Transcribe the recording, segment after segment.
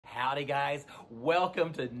Howdy guys,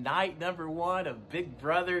 welcome to night number 1 of Big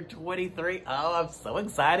Brother 23. Oh, I'm so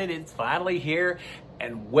excited, it's finally here.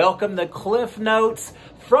 And welcome to Cliff Notes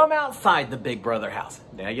from outside the Big Brother house.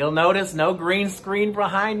 Now you'll notice no green screen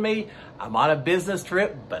behind me. I'm on a business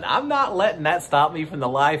trip, but I'm not letting that stop me from the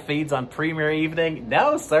live feeds on premiere evening.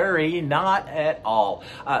 No sirree, not at all.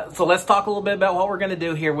 So let's talk a little bit about what we're gonna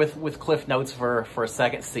do here with Cliff Notes for a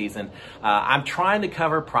second season. I'm trying to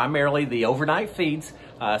cover primarily the overnight feeds.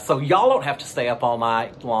 So y'all don't have to stay up all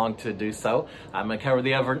night long to do so. I'm going to cover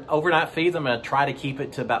the overnight feeds. I'm going to try to keep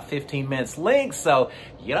it to about 15 minutes length, so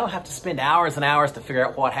you don't have to spend hours and hours to figure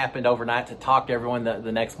out what happened overnight to talk to everyone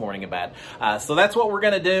the next morning about. So that's what we're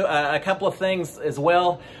going to do. A couple of things as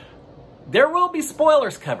well. There will be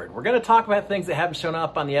spoilers covered. We're going to talk about things that haven't shown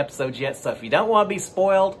up on the episodes yet, so if you don't want to be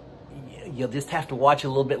spoiled, you'll just have to watch a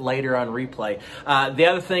little bit later on replay. The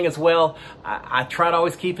other thing as well, I try to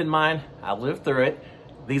always keep in mind, I lived through it.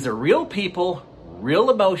 These are real people,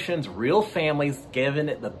 real emotions, real families giving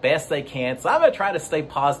it the best they can. So I'm going to try to stay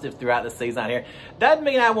positive throughout the season here. Doesn't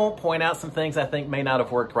mean I won't point out some things I think may not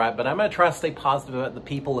have worked right, but I'm going to try to stay positive about the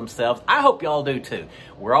people themselves. I hope y'all do too.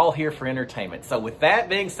 We're all here for entertainment. So with that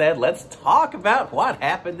being said, let's talk about what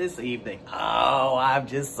happened this evening. Oh, I'm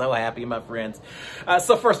just so happy, my friends.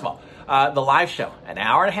 So first of all, the live show, an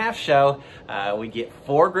hour-and-a-half show. We get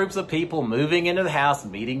 4 groups of people moving into the house,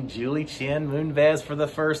 meeting Julie Chen Moonves for the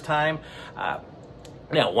first time.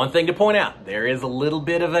 Now, one thing to point out, there is a little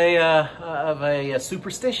bit of a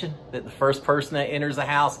superstition that the first person that enters the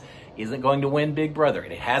house isn't going to win Big Brother.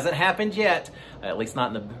 And it hasn't happened yet, at least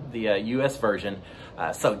not in the US version.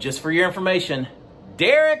 So just for your information,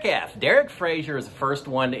 Derek Frazier is the first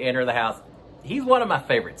one to enter the house. He's one of my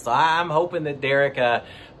favorites, so I'm hoping that Derek,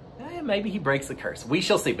 maybe he breaks the curse. We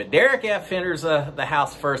shall see. But Derek F. enters the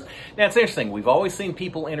house first. Now, it's interesting. We've always seen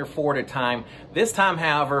people enter 4 at a time. This time,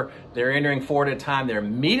 however, they're entering 4 at a time. They're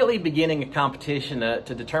immediately beginning a competition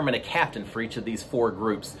to determine a captain for each of these 4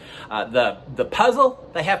 groups. The puzzle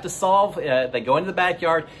they have to solve, they go into the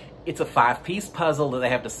backyard. It's a 5-piece puzzle that they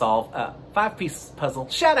have to solve. 5-piece puzzle.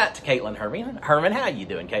 Shout out to Caitlin Herman. How you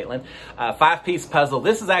doing, Caitlin? 5-piece puzzle.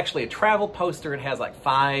 This is actually a travel poster. It has like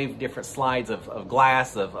 5 different slides of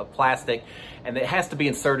glass, of plastic, and it has to be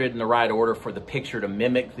inserted in the right order for the picture to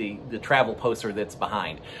mimic the travel poster that's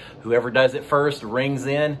behind. Whoever does it first rings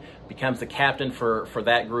in, becomes the captain for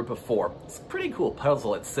that group of 4. It's a pretty cool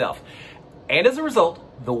puzzle itself. And as a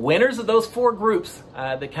result, the winners of those 4 groups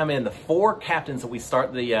that come in, the 4 captains that we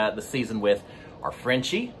start the season with, are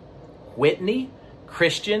Frenchie, Whitney,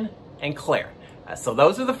 Christian, and Claire. So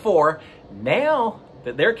those are the 4. Now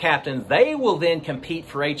that they're captains, they will then compete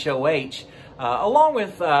for HOH, along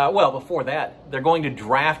with, well, before that, they're going to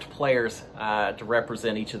draft players to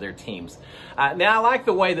represent each of their teams. Now, I like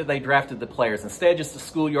the way that they drafted the players. Instead of just a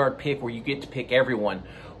schoolyard pick where you get to pick everyone,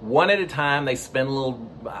 one at a time, they spin a little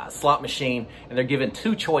slot machine, and they're given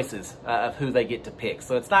 2 choices of who they get to pick.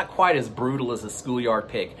 So it's not quite as brutal as a schoolyard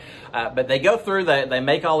pick. But they go through, they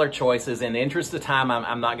make all their choices. In the interest of time,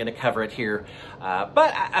 I'm not going to cover it here.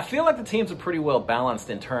 But I feel like the teams are pretty well balanced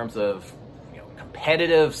in terms of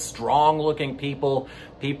competitive, strong-looking people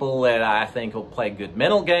that I think will play good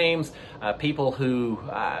mental games, people who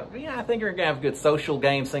I think are going to have good social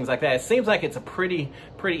games, things like that. It seems like it's a pretty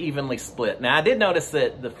evenly split. Now, I did notice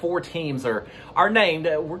that the 4 teams are named.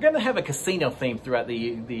 We're going to have a casino theme throughout the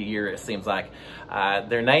year, it seems like.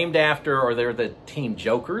 They're named after, or they're the Team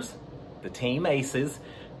Jokers, the Team Aces,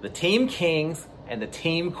 the Team Kings, and the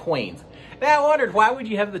Team Queens. Now, I wondered, why would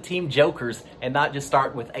you have the Team Jokers and not just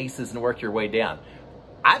start with Aces and work your way down?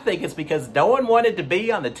 I think it's because no one wanted to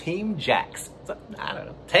be on the Team Jacks. So, I don't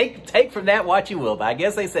know. Take from that what you will, but I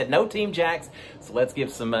guess they said no Team Jacks, so let's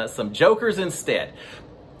give some Jokers instead.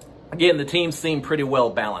 Again, the teams seem pretty well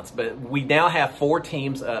balanced, but we now have 4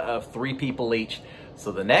 teams of 3 people each.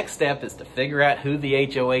 So the next step is to figure out who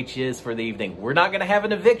the HOH is for the evening. We're not going to have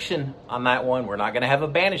an eviction on that one. We're not going to have a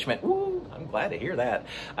banishment. Woo, I'm glad to hear that.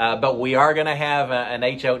 But we are going to have an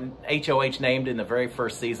HOH named in the very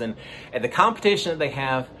first season. And the competition that they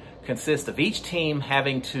have consists of each team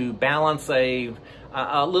having to balance a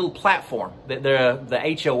little platform.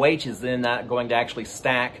 The HOH is then going to actually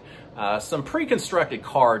stack some pre-constructed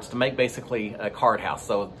cards to make basically a card house.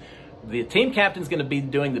 So the team captain is going to be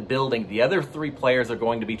doing the building. The other 3 players are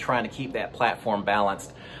going to be trying to keep that platform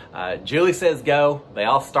balanced. Julie says go. They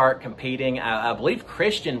all start competing. I believe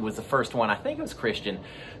Christian was the first one. I think it was Christian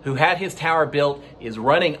who had his tower built, is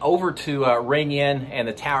running over to ring in, and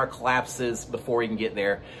the tower collapses before he can get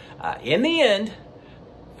there. In the end,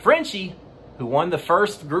 Frenchie, who won the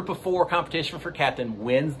first group of 4 competition for captain,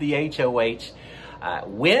 wins the HOH.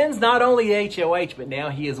 Wins not only HOH, but now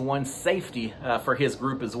he has won safety for his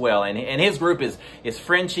group as well. And his group is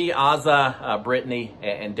Frenchie, Azza, Brittany,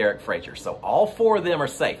 and Derek Frazier. So all 4 of them are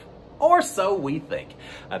safe. Or so we think.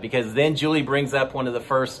 Because then Julie brings up one of the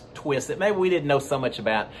first twists that maybe we didn't know so much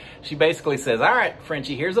about. She basically says, all right,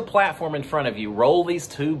 Frenchie, here's a platform in front of you. Roll these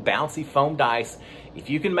 2 bouncy foam dice. If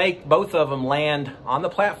you can make both of them land on the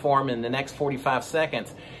platform in the next 45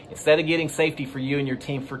 seconds, instead of getting safety for you and your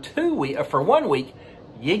team for 1 week,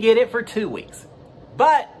 you get it for 2 weeks.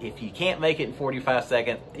 But if you can't make it in 45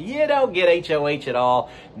 seconds, you don't get HOH at all.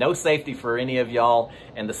 No safety for any of y'all.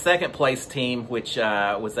 And the second place team, which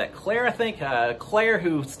was that Claire, I think? Claire,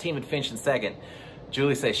 whose team had finished in second,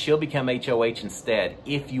 Julie says she'll become HOH instead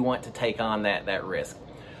if you want to take on that risk.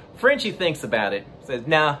 Frenchie thinks about it, says,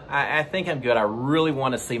 no, I think I'm good. I really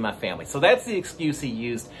want to see my family. So that's the excuse he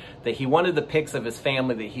used, that he wanted the pics of his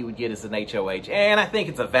family that he would get as an HOH. And I think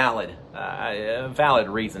it's a valid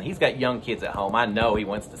reason. He's got young kids at home. I know he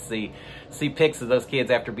wants to see pics of those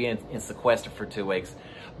kids after being in sequester for 2 weeks.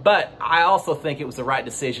 But I also think it was the right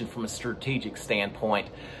decision from a strategic standpoint.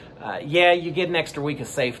 Yeah, you get an extra week of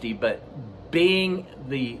safety, but being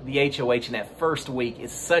the HOH in that first week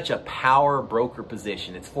is such a power broker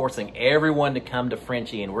position. It's forcing everyone to come to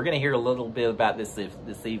Frenchie, and we're going to hear a little bit about this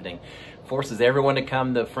evening. Forces everyone to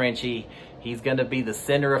come to Frenchie. He's going to be the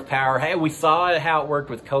center of power. Hey, we saw how it worked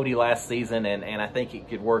with Cody last season, and I think it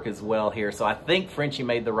could work as well here. So I think Frenchie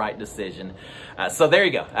made the right decision. So there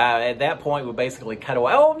you go. At that point, we basically cut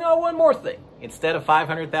away. Oh, no, one more thing. Instead of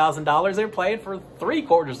 $500,000, they're playing for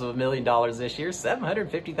 $750,000 this year,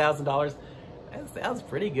 $750,000. That sounds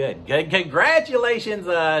pretty good. Congratulations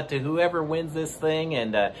to whoever wins this thing,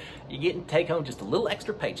 and you get to take home just a little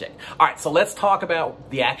extra paycheck. All right, so let's talk about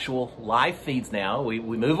the actual live feeds now. We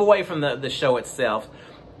move away from the show itself,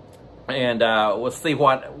 and we'll see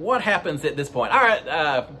what happens at this point. All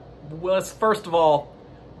right, well, first of all,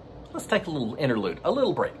 let's take a little interlude, a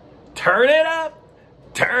little break. Turn it up,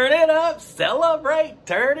 celebrate,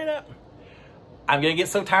 turn it up. I'm going to get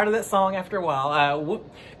so tired of that song after a while.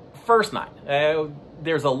 First night,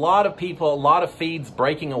 there's a lot of people, a lot of feeds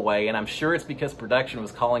breaking away, and I'm sure it's because production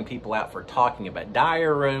was calling people out for talking about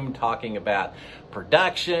Diary Room, talking about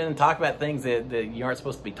production, talking about things that you aren't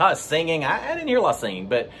supposed to be taught. Singing, I didn't hear a lot of singing,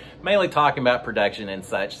 but mainly talking about production and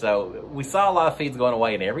such. So we saw a lot of feeds going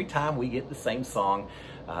away, and every time we get the same song,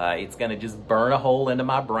 it's going to just burn a hole into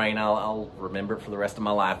my brain. I'll remember it for the rest of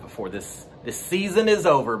my life before this season is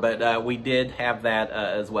over, but we did have that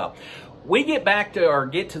as well. We get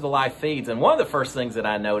to the live feeds, and one of the first things that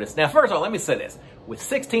I noticed, now first of all, let me say this, with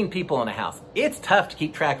 16 people in a house, it's tough to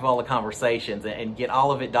keep track of all the conversations and get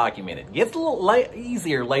all of it documented. It gets a little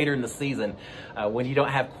easier later in the season when you don't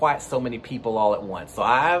have quite so many people all at once. So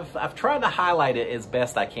I've tried to highlight it as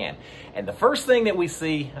best I can. And the first thing that we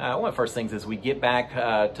see, one of the first things is we get back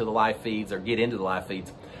to the live feeds, or get into the live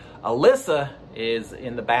feeds. Alyssa is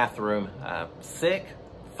in the bathroom, sick,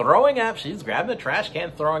 throwing up. She's grabbing the trash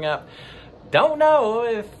can, throwing up. Don't know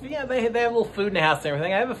if, yeah, they have a little food in the house and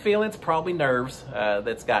everything. I have a feeling it's probably nerves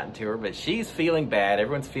that's gotten to her, but she's feeling bad.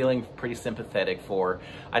 Everyone's feeling pretty sympathetic for her.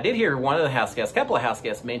 I did hear one of the house guests, a couple of house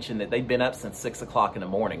guests mention that they've been up since 6 o'clock in the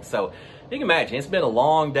morning. So you can imagine, it's been a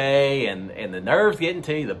long day, and the nerves getting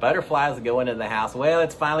to you, the butterflies that go into the house. Well,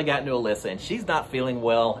 it's finally gotten to Alyssa, and she's not feeling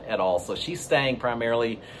well at all. So she's staying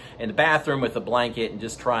primarily in the bathroom with a blanket and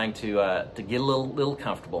just trying to get a little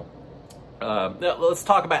comfortable. Let's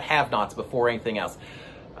talk about have-nots before anything else.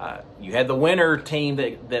 You had the winner team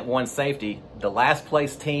that won safety. The last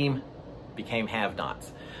place team became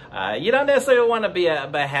have-nots. You don't necessarily want to be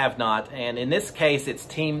a have-not, and in this case, it's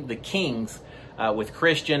the Kings with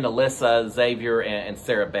Christian, Alyssa, Xavier, and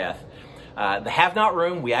Sarah Beth. The have-not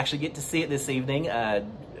room, we actually get to see it this evening.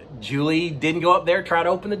 Julie didn't go up there, try to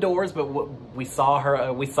open the doors, but we saw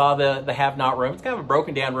the have-not room. It's kind of a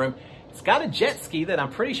broken down room. It's got a jet ski that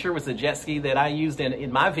I'm pretty sure was a jet ski that I used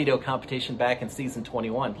in my video competition back in season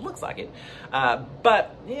 21. Looks like it.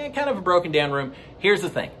 But yeah, kind of a broken down room. Here's the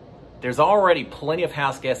thing. There's already plenty of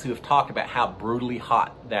house guests who have talked about how brutally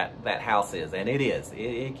hot that house is. And it is.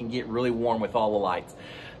 It can get really warm with all the lights.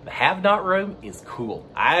 The have-not room is cool.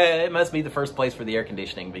 It must be the first place for the air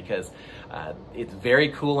conditioning, because it's very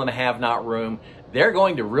cool in a have-not room. They're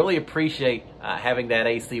going to really appreciate having that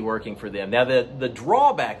AC working for them. Now, the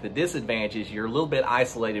drawback, the disadvantage is you're a little bit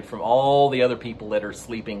isolated from all the other people that are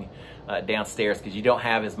sleeping downstairs, because you don't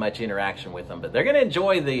have as much interaction with them. But they're going to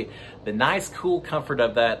enjoy the nice, cool comfort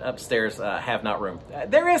of that upstairs have-not room.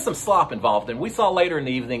 There is some slop involved, and we saw later in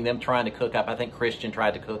the evening them trying to cook up. I think Christian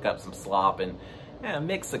tried to cook up some slop, and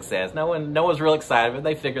mixed success. No one's real excited, but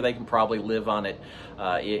they figure they can probably live on it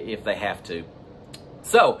if they have to.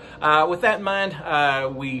 So with that in mind,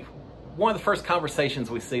 one of the first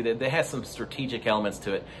conversations we see that has some strategic elements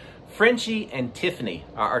to it. Frenchie and Tiffany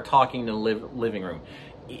are talking in the living room.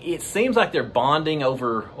 It seems like they're bonding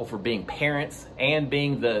over being parents and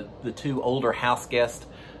being the two older house guests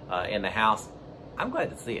in the house. I'm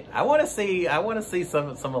glad to see it. I want to see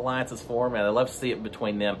some alliances form, and I love to see it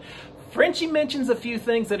between them. Frenchie mentions a few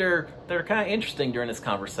things that are kind of interesting during this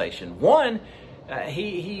conversation. One,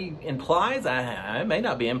 he implies, it may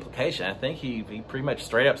not be implication, I think he pretty much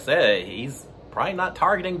straight up said he's probably not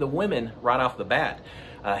targeting the women right off the bat.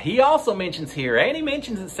 He also mentions here, and he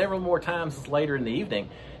mentions it several more times later in the evening,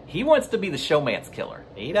 he wants to be the showmance killer.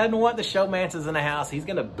 He doesn't want the showmances in the house. He's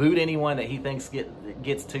going to boot anyone that he thinks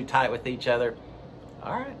gets too tight with each other.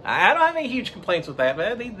 All right, I don't have any huge complaints with that,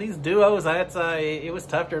 but these duos, it was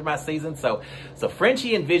tough during my season. So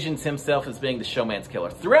Frenchie envisions himself as being the showman's killer.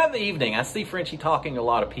 Throughout the evening, I see Frenchie talking to a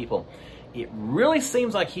lot of people. It really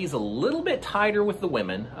seems like he's a little bit tighter with the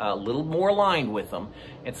women, a little more aligned with them.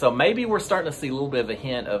 And so maybe we're starting to see a little bit of a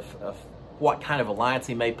hint of what kind of alliance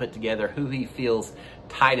he may put together, who he feels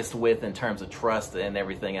tightest with in terms of trust and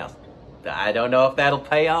everything else. I don't know if that'll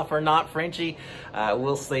pay off or not, Frenchie.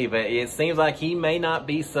 We'll see, but it seems like he may not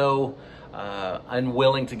be so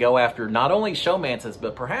unwilling to go after not only showmances,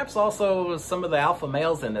 but perhaps also some of the alpha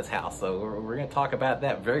males in this house. So we're going to talk about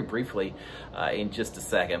that very briefly in just a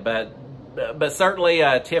second. But certainly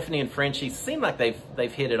Tiffany and Frenchie seem like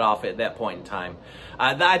they've hit it off at that point in time.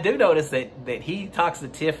 I do notice that he talks to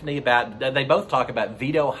Tiffany about, they both talk about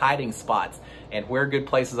veto hiding spots and where good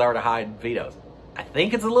places are to hide vetoes. I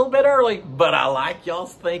think it's a little bit early, but I like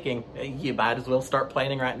y'all's thinking. You might as well start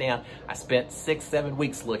planning right now. I spent 6-7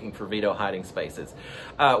 weeks looking for veto hiding spaces.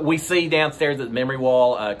 We see downstairs at the memory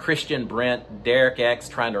wall, Christian, Brent, Derek X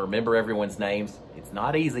trying to remember everyone's names. It's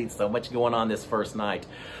not easy. So much going on this first night.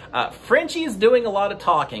 Frenchie is doing a lot of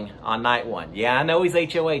talking on night one. Yeah, I know he's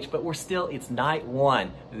HOH, but it's night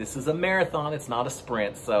one. This is a marathon. It's not a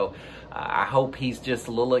sprint. So I hope he's just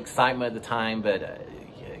a little excitement at the time, but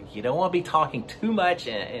you don't want to be talking too much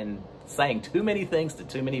and saying too many things to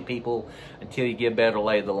too many people until you get a better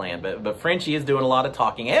lay of the land. But Frenchie is doing a lot of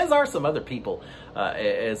talking, as are some other people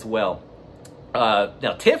as well.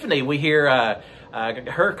 Now, Tiffany, we hear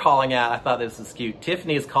her calling out, I thought this was cute.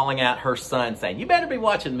 Tiffany is calling out her son saying, you better be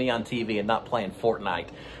watching me on TV and not playing Fortnite.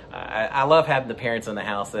 I love having the parents in the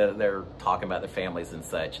house that they're talking about their families and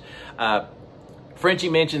such. Frenchie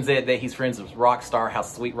mentions that he's friends with Rockstar, how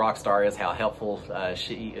sweet Rockstar is, how helpful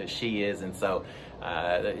she is, and so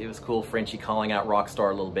it was cool Frenchie calling out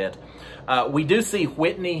Rockstar a little bit. We do see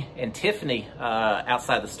Whitney and Tiffany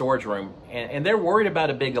outside the storage room, and they're worried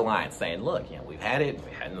about a big alliance, saying, look, we've had it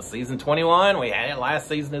in the season 21, we had it last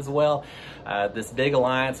season as well. This big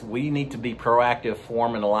alliance, we need to be proactive,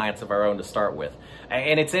 form an alliance of our own to start with.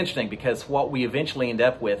 And it's interesting because what we eventually end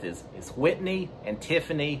up with is Whitney and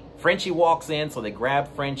Tiffany. Frenchie walks in, so they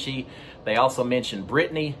grab Frenchie. They also mention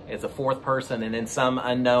Brittany as a fourth person, and then some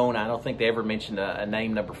unknown. I don't think they ever mentioned a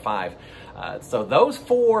name number 5. So those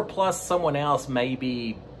 4 plus someone else may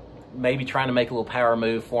be trying to make a little power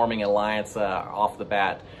move, forming an alliance off the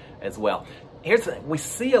bat as well. Here's the thing. We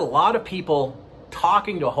see a lot of people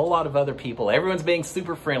talking to a whole lot of other people. Everyone's being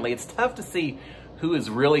super friendly. It's tough to see who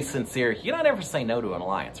is really sincere. You don't ever say no to an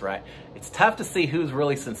alliance, right? It's tough to see who's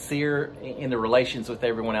really sincere in the relations with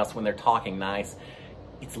everyone else when they're talking nice.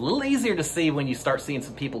 It's a little easier to see when you start seeing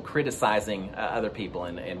some people criticizing other people,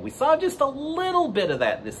 and we saw just a little bit of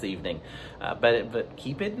that this evening. But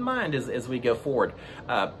keep it in mind as we go forward.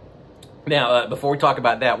 Now, before we talk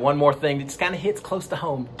about that, one more thing that just kind of hits close to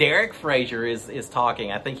home. Derek Frazier is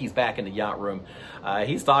talking. I think he's back in the yacht room.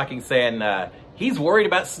 He's talking, saying he's worried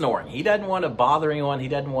about snoring. He doesn't want to bother anyone. He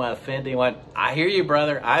doesn't want to offend anyone. I hear you,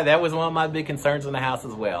 brother. That was one of my big concerns in the house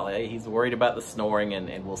as well. He's worried about the snoring,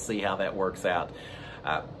 and we'll see how that works out.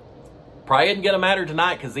 Probably isn't going to matter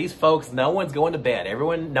tonight because these folks, no one's going to bed.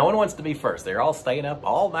 No one wants to be first. They're all staying up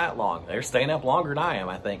all night long. They're staying up longer than I am,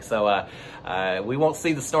 I think. So we won't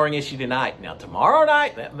see the snoring issue tonight. Now, tomorrow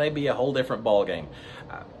night, that may be a whole different ballgame.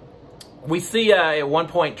 We see at one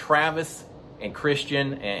point Travis and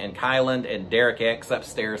Christian and Kylan and Derek X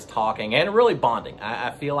upstairs talking and really bonding. I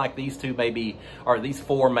feel like these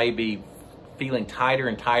 4 may be feeling tighter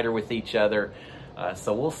and tighter with each other.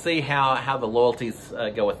 So we'll see how the loyalties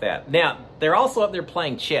go with that. Now, they're also up there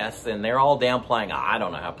playing chess, and they're all down playing, I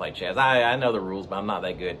don't know how to play chess. I know the rules, but I'm not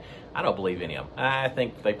that good. I don't believe any of them. I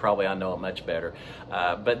think they probably know it much better.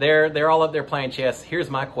 But they're all up there playing chess. Here's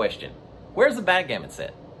my question. Where's the backgammon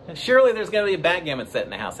set? Surely there's going to be a backgammon set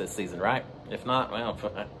in the house this season, right? If not, well,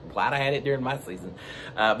 I'm glad I had it during my season.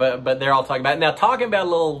 But they're all talking about it. Now, talking about a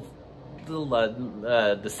little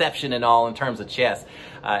deception and all in terms of chess.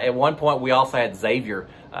 At one point, we also had Xavier.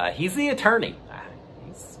 He's the attorney.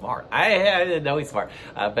 He's smart. I know he's smart.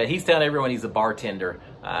 But he's telling everyone he's a bartender,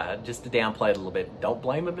 just to downplay it a little bit. Don't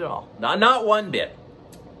blame him at all. Not one bit.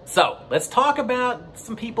 So let's talk about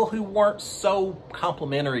some people who weren't so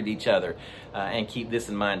complimentary to each other, and keep this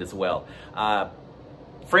in mind as well.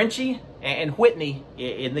 Frenchie and Whitney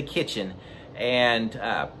in the kitchen, and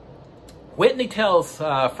Whitney tells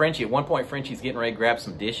Frenchie, at one point Frenchie's getting ready to grab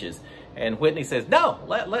some dishes, and Whitney says, no,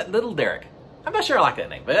 let little Derek. I'm not sure I like that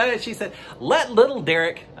name, but she said, let little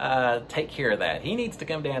Derek take care of that. He needs to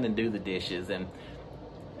come down and do the dishes. And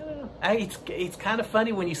it's kind of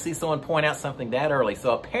funny when you see someone point out something that early.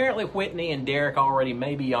 So apparently Whitney and Derek already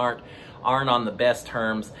maybe aren't on the best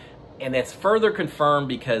terms, and that's further confirmed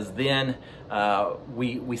because then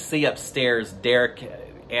we see upstairs Derek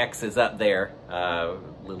X is up there.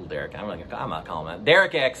 Little Derek, I'm not calling him that.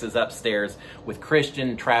 Derek X is upstairs with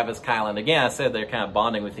Christian, Travis, Kylan. Again, I said they're kind of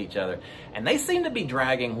bonding with each other, and they seem to be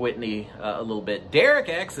dragging Whitney a little bit. Derek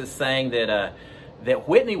X is saying that that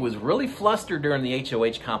Whitney was really flustered during the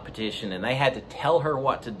HOH competition, and they had to tell her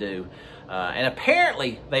what to do. And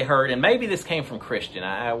apparently they heard, and maybe this came from Christian,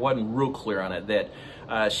 I wasn't real clear on it,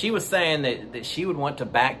 that she was saying that she would want to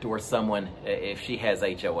backdoor someone if she has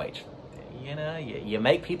HOH. You know, you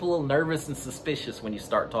make people a little nervous and suspicious when you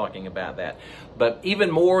start talking about that. But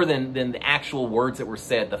even more than the actual words that were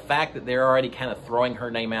said, the fact that they're already kind of throwing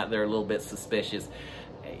her name out there a little bit suspicious,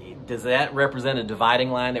 does that represent a dividing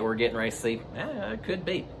line that we're getting ready to see? It could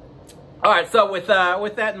be. All right, so with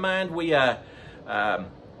that in mind, we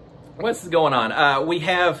what's going on?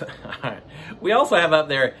 We also have up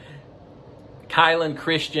there Kylan,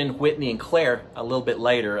 Christian, Whitney, and Claire a little bit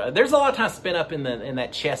later. There's a lot of time spent up in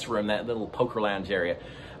that chess room, that little poker lounge area.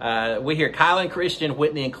 We hear Kylan, Christian,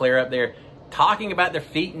 Whitney, and Claire up there talking about their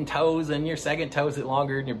feet and toes, and your second toe is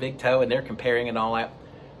longer than your big toe, and they're comparing and all that.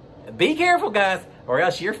 Be careful, guys, or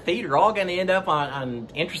else your feet are all going to end up on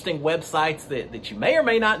interesting websites that you may or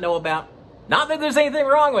may not know about. Not that there's anything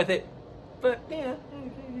wrong with it, but yeah,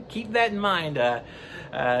 keep that in mind.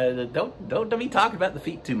 Don't be talking about the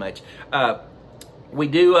feet too much.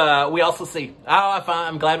 We also see,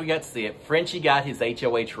 I'm glad we got to see it. Frenchie got his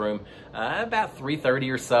HOH room about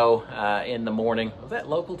 3:30 or so in the morning. Was that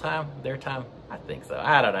local time, their time? I think so.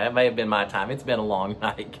 I don't know. It may have been my time. It's been a long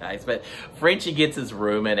night, guys. But Frenchie gets his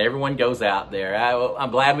room, and everyone goes out there. I'm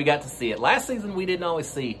glad we got to see it. Last season, we didn't always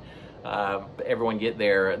see everyone get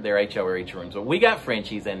their HOH rooms. But we got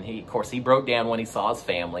Frenchie's, and of course, he broke down when he saw his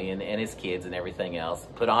family and his kids and everything else.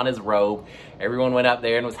 Put on his robe. Everyone went up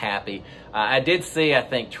there and was happy. I did see, I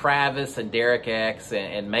think, Travis and Derek X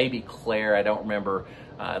and maybe Claire. I don't remember.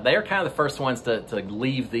 They're kind of the first ones to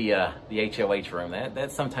leave the HOH room.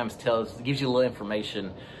 That sometimes gives you a little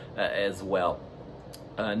information as well.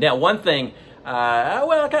 Now, one thing,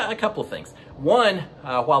 a couple of things. One,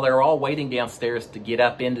 while they're all waiting downstairs to get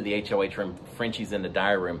up into the HOH room, Frenchie's in the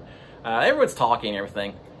diary room, everyone's talking and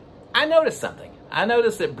everything. I noticed something. I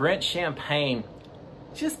noticed that Brent Champagne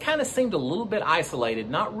just kind of seemed a little bit isolated,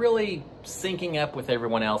 not really syncing up with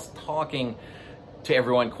everyone else, talking to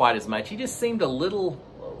everyone quite as much. He just seemed a little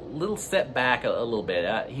set back a little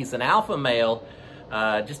bit. He's an alpha male,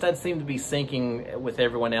 just doesn't seem to be syncing with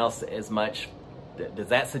everyone else as much. Does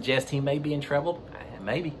that suggest he may be in trouble?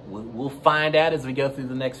 Maybe. We'll find out as we go through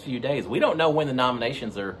the next few days. We don't know when the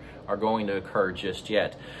nominations are going to occur just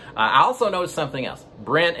yet. I also noticed something else.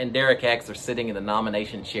 Brent and Derek X are sitting in the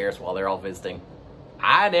nomination chairs while they're all visiting.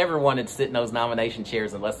 I never wanted to sit in those nomination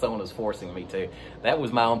chairs unless someone was forcing me to. That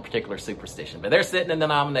was my own particular superstition. But they're sitting in the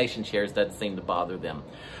nomination chairs. Doesn't seem to bother them.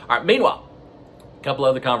 All right, meanwhile, a couple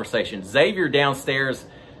other conversations. Xavier downstairs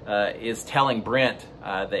is telling Brent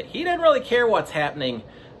that he doesn't really care what's happening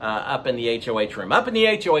up in the HOH room. Up in the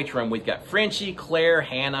HOH room, we've got Frenchie, Claire,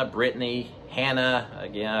 Hannah, Brittany, Hannah,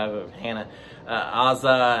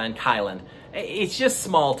 Azza, and Kylan. It's just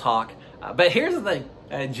small talk. But here's the thing.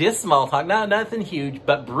 Just small talk, nothing huge,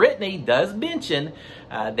 but Brittany does mention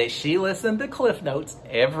that she listened to Cliff Notes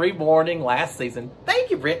every morning last season. Thank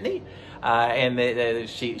you, Brittany. And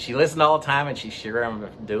she listened all the time, and she's sure I'm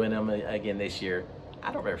doing them again this year. I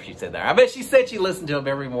don't remember if she said that. I bet she said she listened to them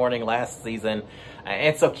every morning last season.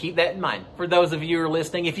 And so keep that in mind. For those of you who are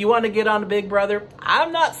listening, if you want to get on to Big Brother,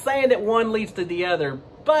 I'm not saying that one leads to the other,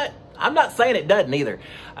 but I'm not saying it doesn't either.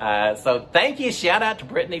 So thank you. Shout out to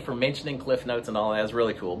Brittany for mentioning Cliff Notes and all that. That's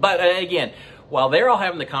really cool. But again, while they're all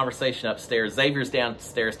having the conversation upstairs, Xavier's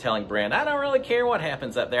downstairs telling Brent, I don't really care what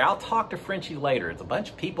happens up there. I'll talk to Frenchie later. It's a bunch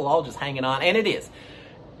of people all just hanging on. And it is.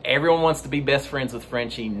 Everyone wants to be best friends with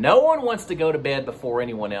Frenchie. No one wants to go to bed before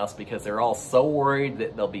anyone else because they're all so worried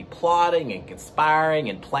that they'll be plotting and conspiring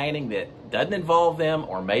and planning that doesn't involve them,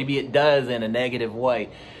 or maybe it does in a negative way.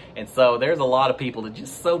 And so there's a lot of people that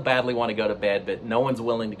just so badly want to go to bed, but no one's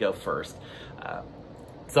willing to go first.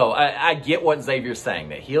 So I get what Xavier's saying,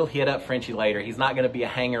 that he'll hit up Frenchie later. He's not going to be a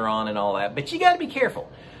hanger-on and all that, but you got to be careful.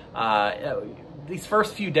 These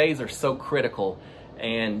first few days are so critical,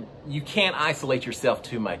 and you can't isolate yourself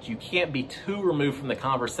too much. You can't be too removed from the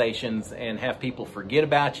conversations and have people forget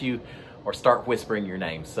about you or start whispering your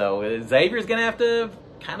name. So Xavier's going to have to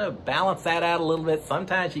kind of balance that out a little bit.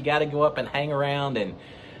 Sometimes you got to go up and hang around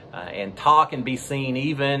and talk and be seen,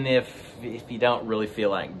 even if you don't really feel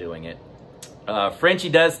like doing it. Frenchie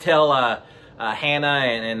does tell Hannah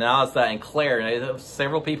and Ozza and Claire.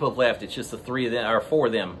 Several people have left. It's just the three of them, or four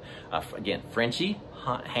of them. Again, Frenchie,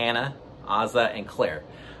 Hannah, Ozza, and Claire.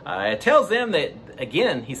 It tells them that,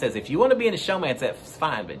 again, he says, if you want to be in a showmance, that's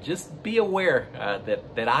fine, but just be aware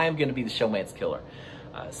that I am going to be the showmance killer.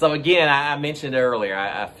 So again, I mentioned earlier,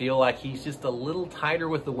 I feel like he's just a little tighter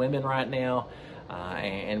with the women right now,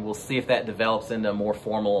 and we'll see if that develops into a more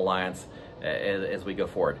formal alliance as we go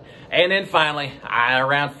forward. And then finally,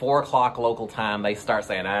 around 4 o'clock local time, they start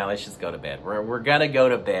saying, let's just go to bed. We're going to go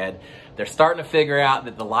to bed. They're starting to figure out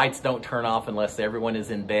that the lights don't turn off unless everyone is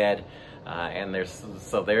in bed. And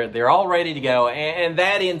they're all ready to go. And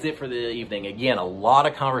that ends it for the evening. Again, a lot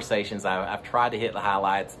of conversations. I've tried to hit the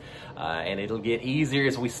highlights. And it'll get easier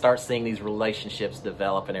as we start seeing these relationships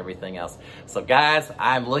develop and everything else. So guys,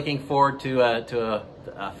 I'm looking forward to a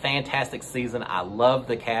fantastic season. I love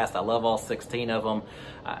the cast. I love all 16 of them.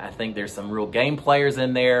 I think there's some real game players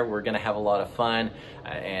in there. We're going to have a lot of fun.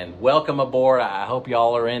 And welcome aboard. I hope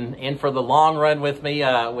y'all are in for the long run with me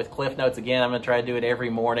with Cliff Notes. Again, I'm going to try to do it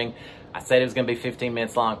every morning. I said it was going to be 15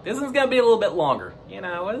 minutes long. This is going to be a little bit longer. You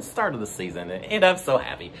know, it's the start of the season, and I'm so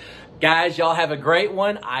happy. Guys, y'all have a great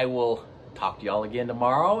one. I will talk to y'all again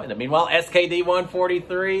tomorrow. And meanwhile,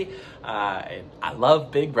 SKD143, I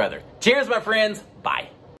love Big Brother. Cheers, my friends. Bye.